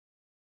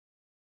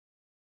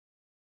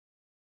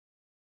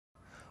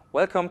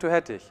Welcome to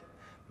Hettich.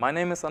 My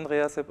name is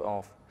Andreas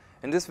Hippauf.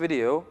 In this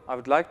video, I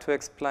would like to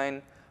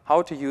explain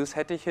how to use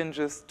Hettich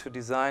hinges to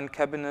design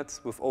cabinets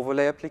with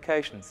overlay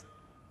applications.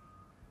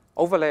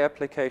 Overlay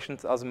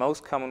applications are the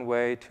most common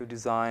way to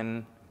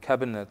design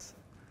cabinets.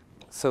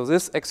 So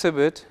this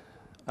exhibit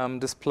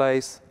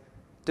displays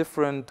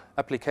different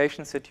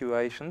application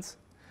situations,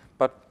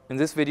 but in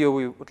this video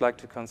we would like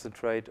to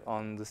concentrate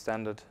on the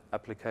standard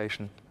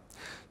application.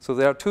 So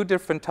there are two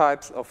different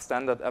types of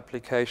standard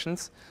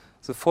applications: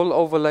 the full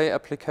overlay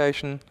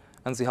application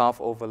and the half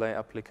overlay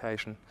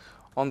application.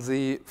 On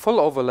the full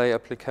overlay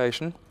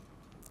application,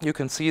 you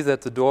can see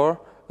that the door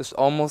is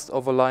almost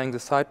overlying the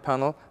side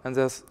panel, and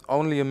there's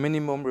only a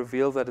minimum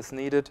reveal that is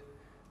needed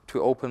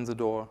to open the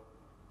door.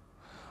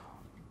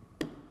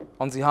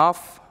 On the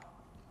half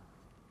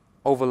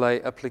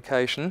overlay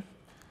application,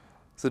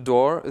 the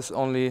door is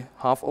only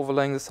half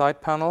overlaying the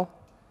side panel,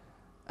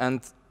 and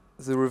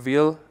the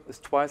reveal is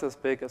twice as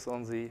big as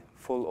on the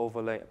full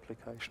overlay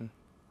application.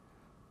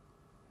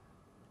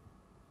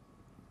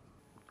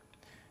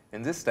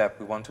 In this step,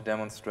 we want to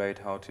demonstrate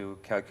how to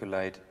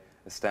calculate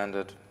a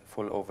standard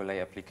full overlay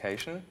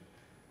application.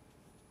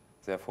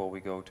 Therefore,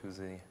 we go to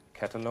the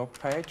catalog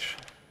page.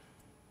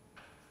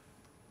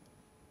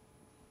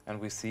 And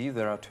we see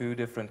there are two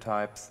different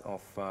types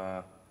of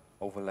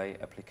overlay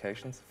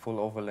applications: full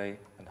overlay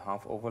and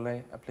half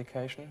overlay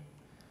application.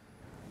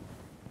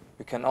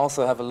 You can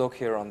also have a look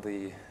here on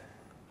the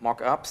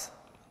mock-ups,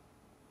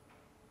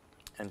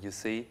 and you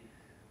see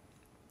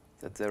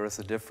that there is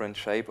a different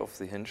shape of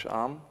the hinge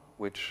arm,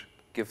 which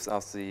gives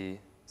us the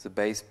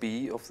base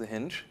B of the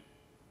hinge,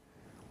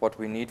 what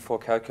we need for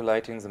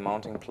calculating the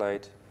mounting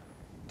plate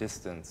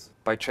distance.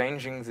 By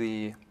changing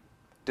the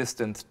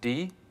distance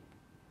D,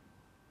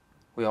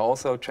 we are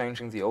also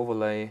changing the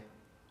overlay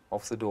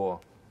of the door.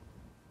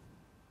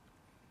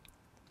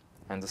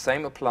 And the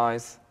same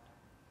applies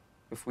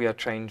if we are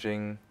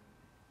changing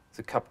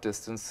the cup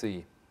distance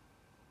C.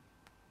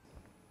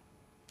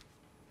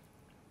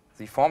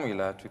 The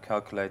formula to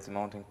calculate the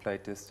mounting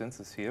plate distance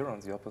is here on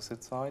the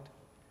opposite side.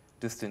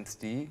 Distance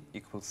D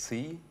equals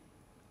C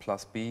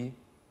plus B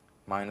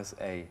minus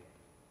A.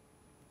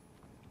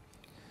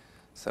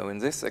 So in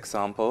this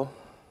example,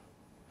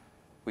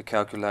 we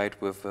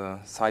calculate with a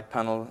side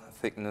panel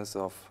thickness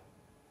of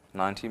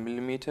 90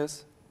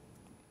 millimeters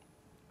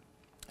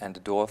and a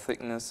door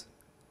thickness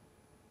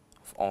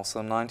of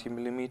also 90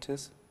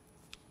 millimeters.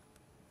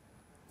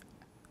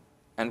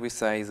 And we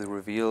say the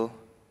reveal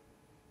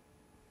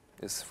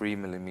is 3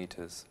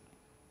 millimeters.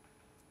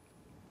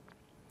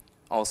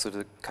 Also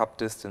the cup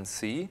distance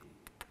C,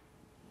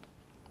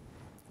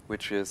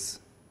 which is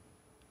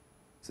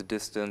the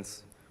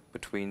distance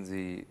between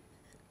the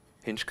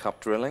hinge cup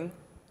drilling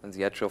and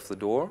the edge of the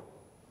door,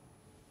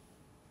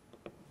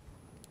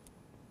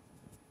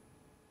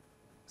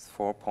 is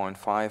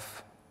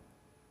 4.5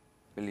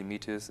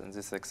 millimeters in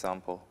this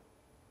example.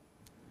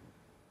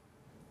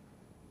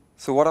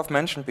 So what I've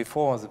mentioned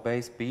before, the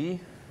base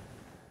B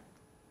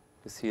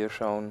is here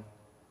shown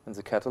in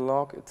the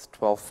catalog. It's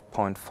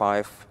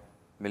 12.5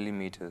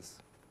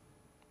 millimeters.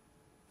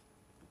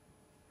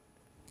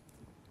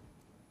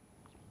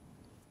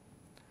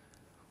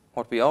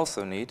 What we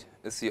also need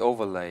is the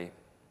overlay.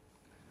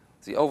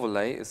 The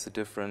overlay is the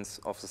difference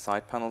of the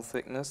side panel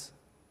thickness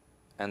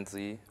and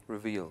the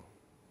reveal.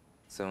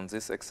 So in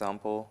this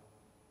example,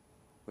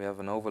 we have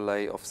an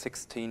overlay of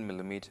 16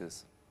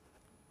 millimeters.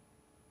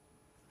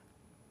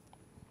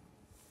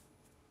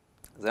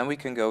 Then we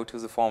can go to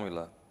the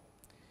formula.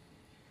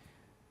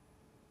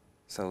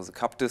 So the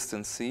cup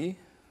distance C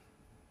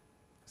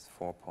is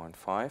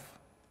 4.5,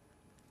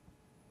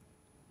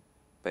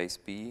 base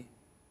B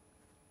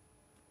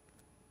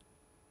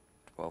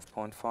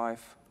 12.5,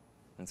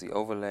 and the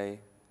overlay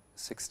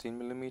 16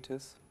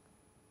 millimeters.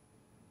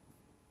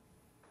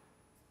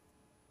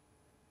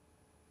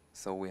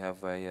 So we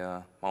have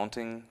a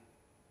mounting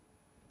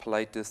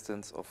plate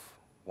distance of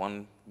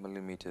 1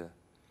 millimeter.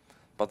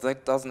 But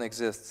that doesn't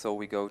exist, so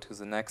we go to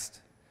the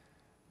next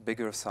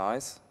bigger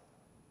size.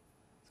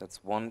 That's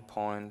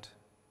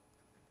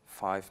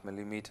 1.5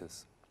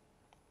 millimeters.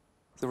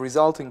 The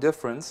resulting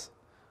difference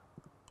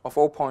of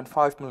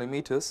 0.5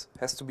 millimeters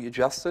has to be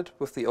adjusted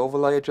with the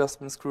overlay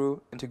adjustment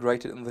screw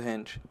integrated in the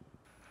hinge.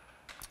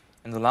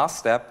 In the last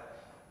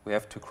step, we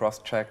have to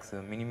cross-check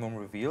the minimum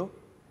reveal.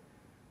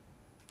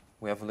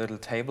 We have a little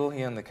table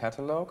here in the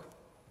catalog,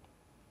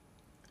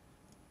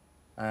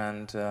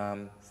 and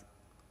the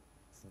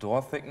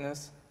door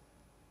thickness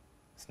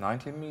is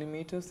 90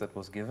 millimeters, that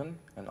was given,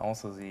 and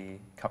also the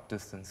cup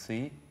distance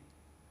C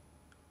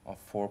of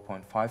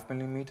 4.5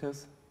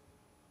 millimeters.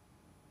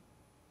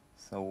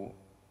 So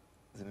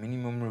the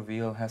minimum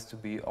reveal has to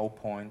be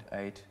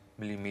 0.8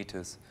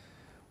 millimeters.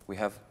 We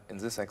have, in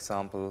this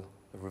example,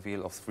 a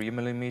reveal of 3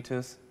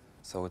 millimeters,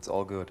 so it's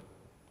all good.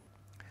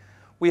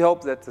 We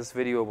hope that this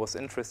video was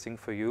interesting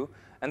for you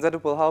and that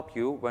it will help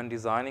you when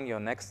designing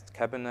your next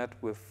cabinet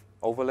with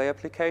overlay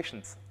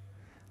applications.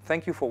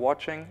 Thank you for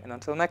watching, and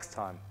until next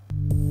time.